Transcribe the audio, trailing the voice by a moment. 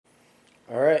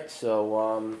Alright, so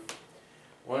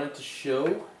wanted to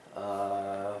show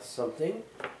something.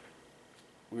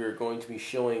 We are going to be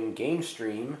showing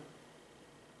Gamestream,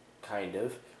 kind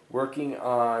of, working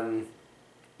on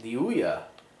the Ouya.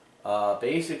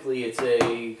 Basically, it's a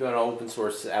kind of open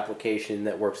source application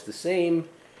that works the same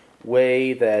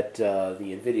way that the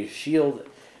Nvidia Shield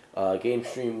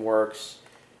Gamestream works.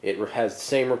 It has the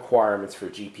same requirements for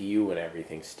GPU and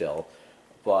everything still,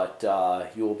 but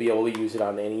you will be able to use it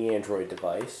on any Android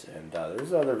device. And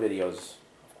there's other videos,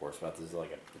 of course, about this,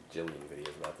 like a bajillion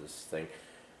videos about this thing.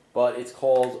 But it's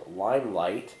called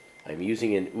Limelight. I'm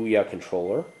using an Ouya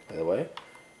controller, by the way,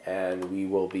 and we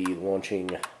will be launching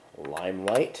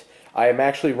Limelight. I am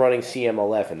actually running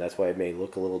CM11, that's why it may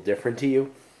look a little different to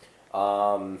you.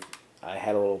 I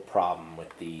had a little problem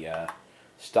with the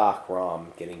stock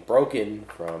ROM getting broken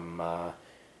from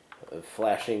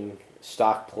flashing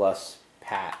stock plus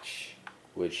patch,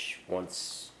 which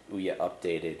once Ouya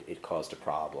updated, it caused a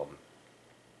problem.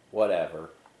 Whatever.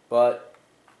 But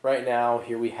right now,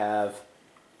 here we have,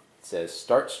 it says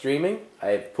start streaming.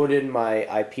 I've put in my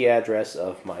IP address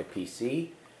of my PC,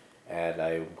 and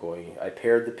I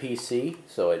paired the PC,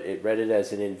 so it read it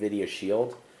as an Nvidia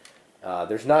Shield.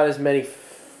 There's not as many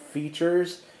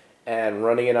features, and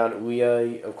running it on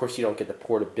Ouya, of course you don't get the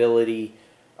portability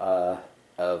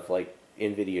of like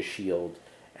Nvidia Shield,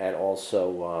 and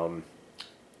also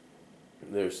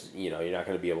there's, you're not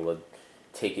going to be able to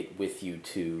take it with you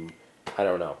to, I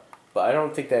don't know, but I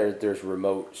don't think there's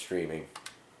remote streaming.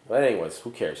 But anyways,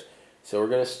 who cares? So we're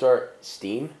going to start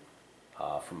Steam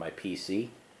from my PC.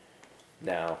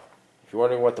 Now, if you're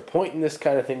wondering what the point in this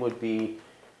kind of thing would be,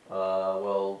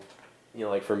 well,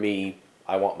 like for me,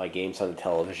 I want my games on the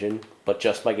television, but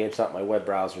just my games, not my web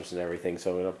browsers and everything.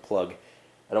 So I'm going to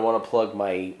I don't want to plug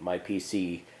my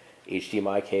PC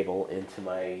HDMI cable into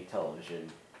my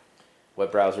television.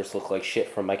 Web browsers look like shit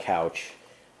from my couch.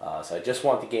 So I just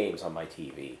want the games on my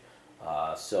TV.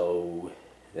 So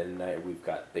then we've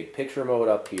got big picture mode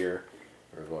up here.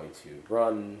 We're going to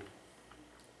run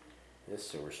this,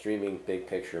 so we're streaming big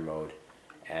picture mode.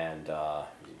 And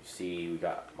you see we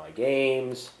got my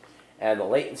games. And the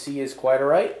latency is quite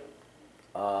alright.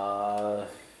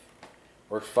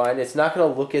 Works fine. It's not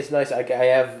going to look as nice. I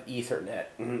have Ethernet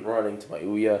running to my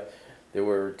Ouya. There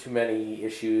were too many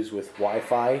issues with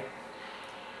Wi-Fi.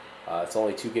 It's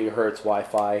only 2 gigahertz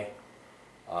Wi-Fi.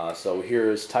 So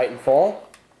here's Titanfall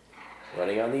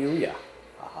running on the Ouya.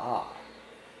 Aha.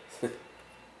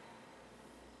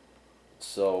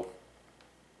 So,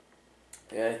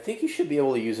 and I think you should be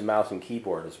able to use a mouse and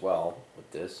keyboard as well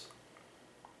with this.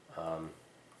 I'm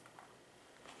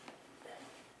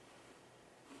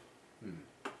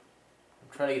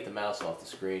trying to get the mouse off the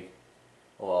screen.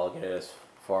 Well, I'll get it as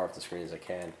far off the screen as I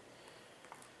can.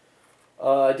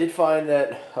 I did find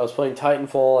that I was playing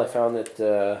Titanfall. I found that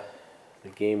the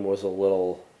game was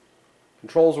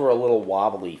controls were a little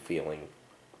wobbly feeling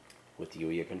with the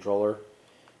Ouya controller.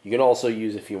 You can also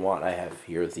use, if you want, I have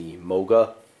here the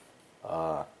Moga.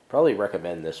 Probably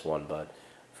recommend this one, but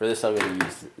for this I'm going to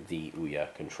use the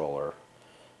Ouya controller.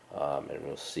 And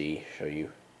we'll show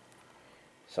you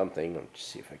something. Let's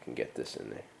see if I can get this in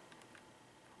there.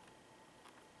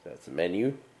 So that's the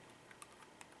menu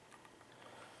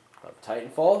of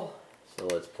Titanfall. So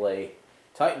let's play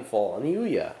Titanfall on the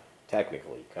Ouya.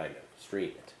 Technically, kind of. Stream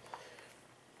it.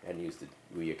 And use the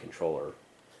Ouya controller.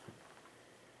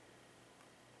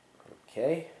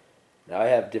 Okay. Now I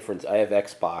have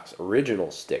Xbox original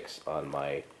sticks on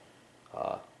my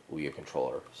Ouya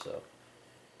controller. So,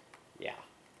 yeah.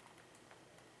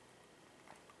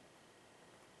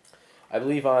 I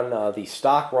believe on the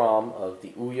stock ROM of the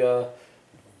Ouya,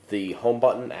 the home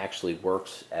button actually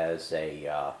works as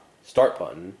a start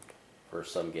button for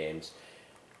some games.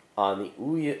 On the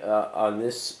Ouya, on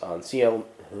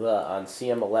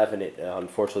CM11, it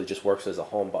unfortunately just works as a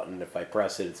home button. If I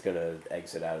press it, it's going to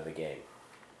exit out of the game.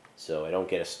 So I don't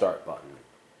get a start button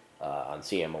on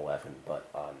CM11, but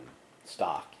on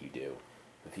stock you do.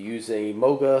 If you use a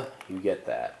Moga, you get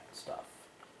that stuff.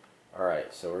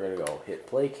 Alright, so we're going to go hit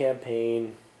play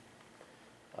campaign.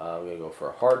 We're going to go for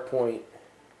a hard point.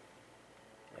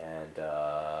 And,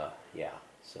 yeah,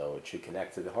 so it should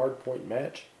connect to the hard point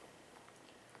match.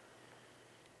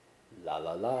 La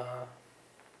la la.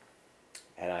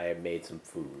 And I have made some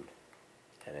food.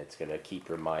 And it's going to keep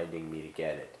reminding me to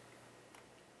get it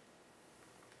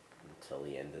until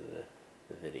the end of the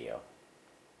video.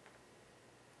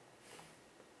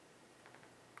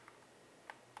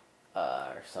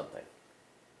 Or something.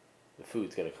 The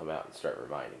food's going to come out and start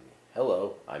reminding me.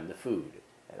 Hello, I'm the food,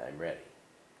 and I'm ready.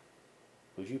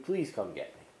 Would you please come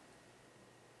get me?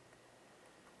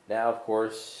 Now, of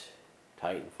course,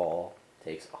 Titanfall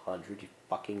takes 100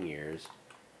 fucking years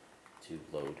to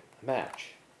load a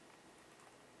match.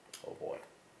 Oh boy.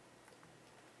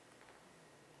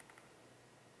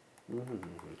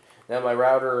 Now my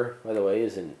router, by the way,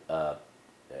 isn't. I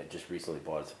just recently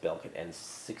bought it. It's a Belkin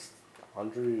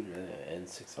N600,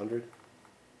 N600,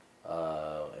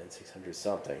 N600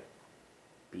 something.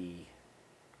 B.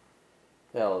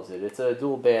 The hell is it? It's a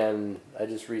dual band. I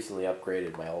just recently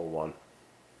upgraded my old one.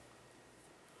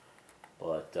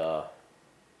 But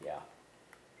yeah,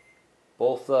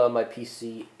 both my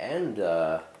PC and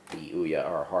the Ouya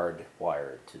are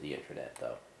hardwired to the internet,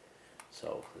 though.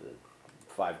 So the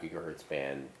 5 gigahertz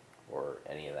band or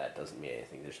any of that doesn't mean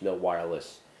anything. There's no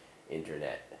wireless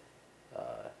internet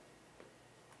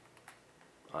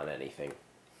on anything.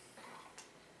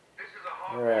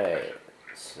 Alright,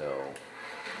 so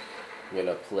I'm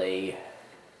gonna play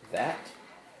that.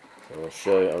 I'm gonna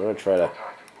show you. I'm gonna try to.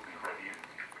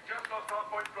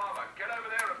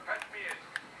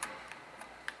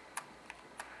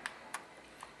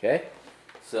 Okay,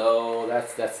 so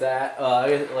that's that.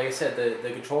 Like I said, the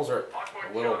controls are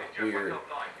a little weird.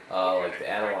 Like the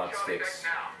analog sticks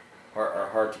are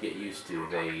hard to get used to.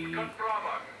 They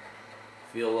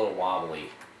feel a little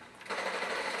wobbly.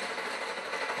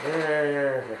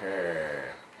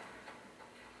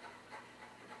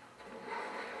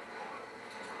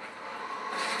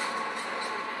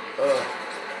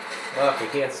 Fuck, I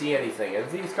can't see anything.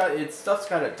 Stuff's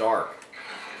kind of dark.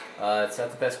 It's not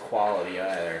the best quality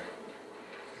either.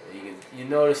 You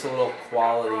notice a little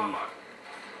quality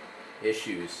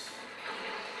issues.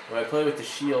 When I play with the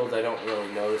shield, I don't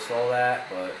really notice all that,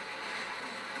 but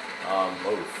oh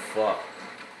fuck.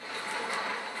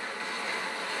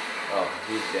 Oh,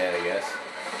 he's dead, I guess.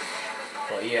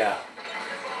 But yeah.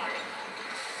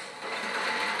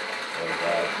 Oh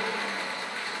god.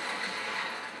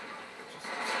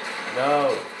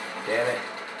 No, damn it.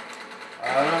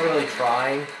 I'm not really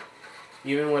trying.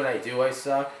 Even when I do, I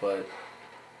suck, but,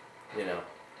 you know.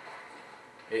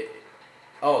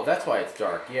 Oh, that's why it's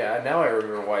dark. Yeah, now I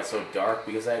remember why it's so dark,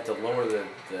 because I had to lower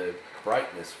the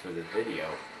brightness for the video.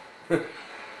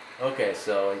 Okay,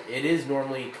 so it is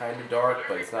normally kind of dark,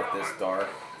 but it's not this dark.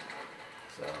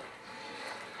 So.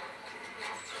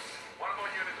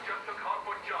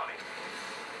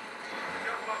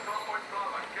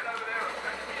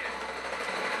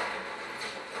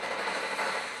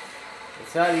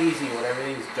 It's not easy when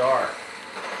everything's dark.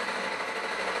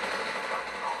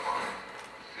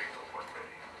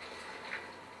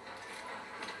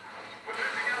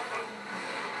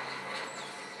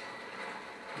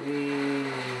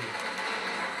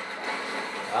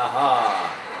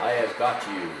 Aha! I have got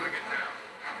you.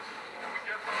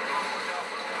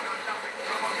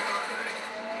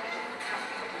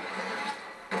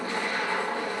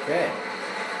 Okay.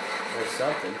 There's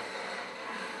something.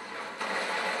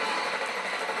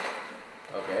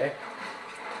 Okay.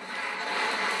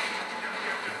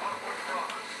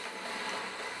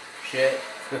 Shit.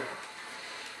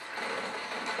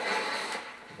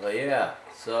 But yeah,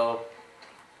 so,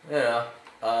 you know,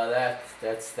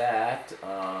 that's that.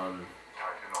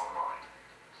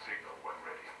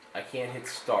 I can't hit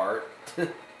start.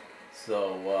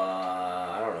 So,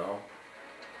 I don't know.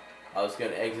 I was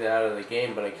going to exit out of the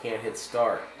game, but I can't hit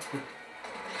start.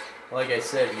 Like I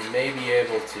said, you may be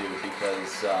able to,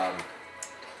 because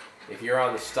if you're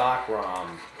on the stock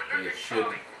ROM,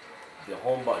 the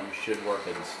home button should work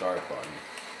as a start button.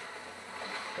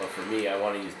 But for me, I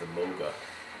want to use the Moga,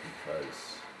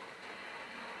 because,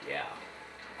 yeah,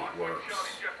 it works.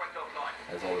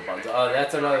 Has all the buttons.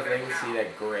 That's another thing. See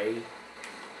that gray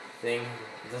thing?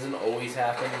 It doesn't always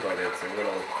happen, but it's a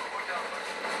little.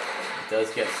 It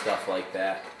does get stuff like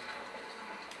that.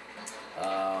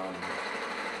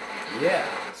 Yeah.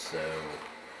 So.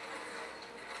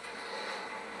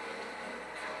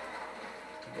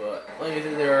 But like I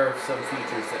said, there are some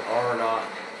features that are not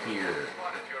here.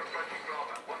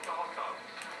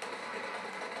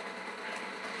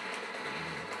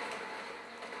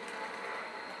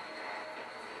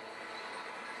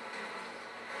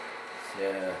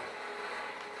 Yeah.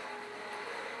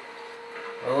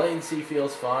 The latency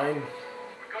feels fine.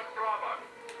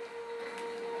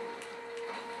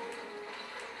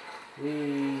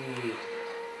 Wee.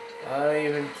 I don't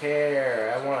even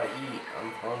care. I want to eat.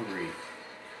 I'm hungry.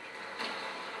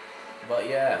 But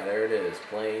yeah, there it is.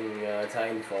 Playing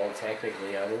Titanfall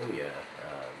technically on Ouya.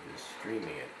 Just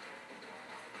streaming it.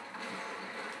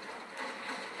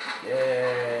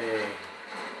 Yay!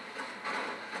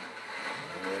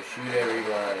 I'm gonna shoot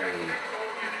everybody.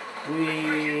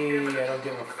 Whee! I don't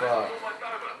give a fuck.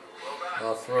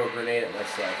 I'll throw a grenade at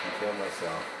myself and kill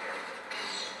myself.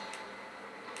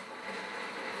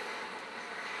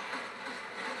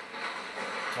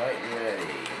 Titan ready.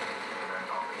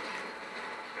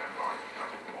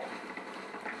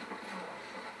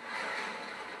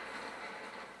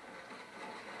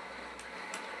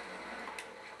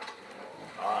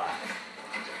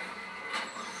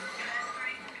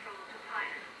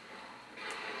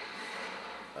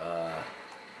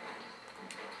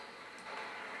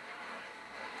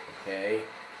 Okay.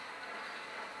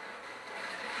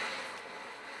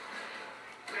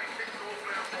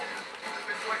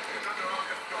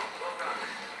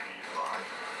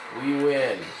 We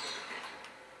win.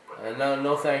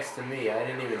 No thanks to me. I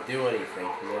didn't even do anything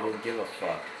because I didn't give a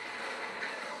fuck.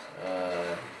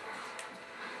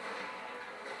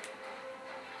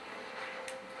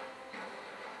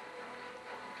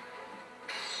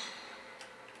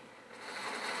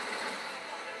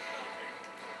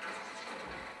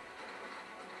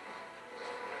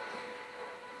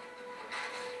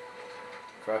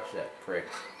 Crush that prick.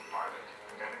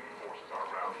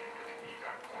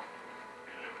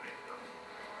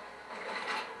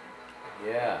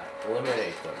 Yeah,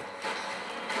 eliminate them.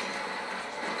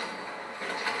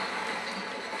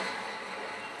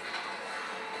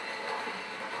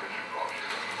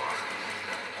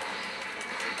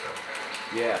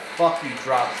 Yeah, fuck you,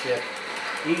 dropship.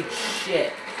 Eat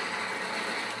shit.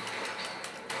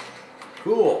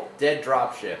 Cool, dead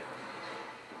dropship.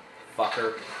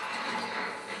 Fucker.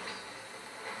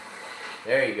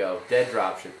 There you go, dead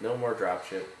dropship. No more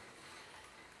dropship.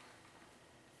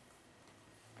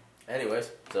 Anyways,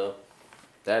 so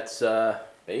that's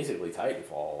basically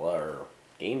Titanfall, or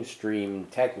Gamestream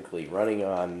technically running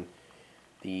on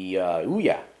the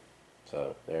Ouya.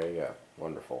 So there you go.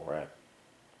 Wonderful, right?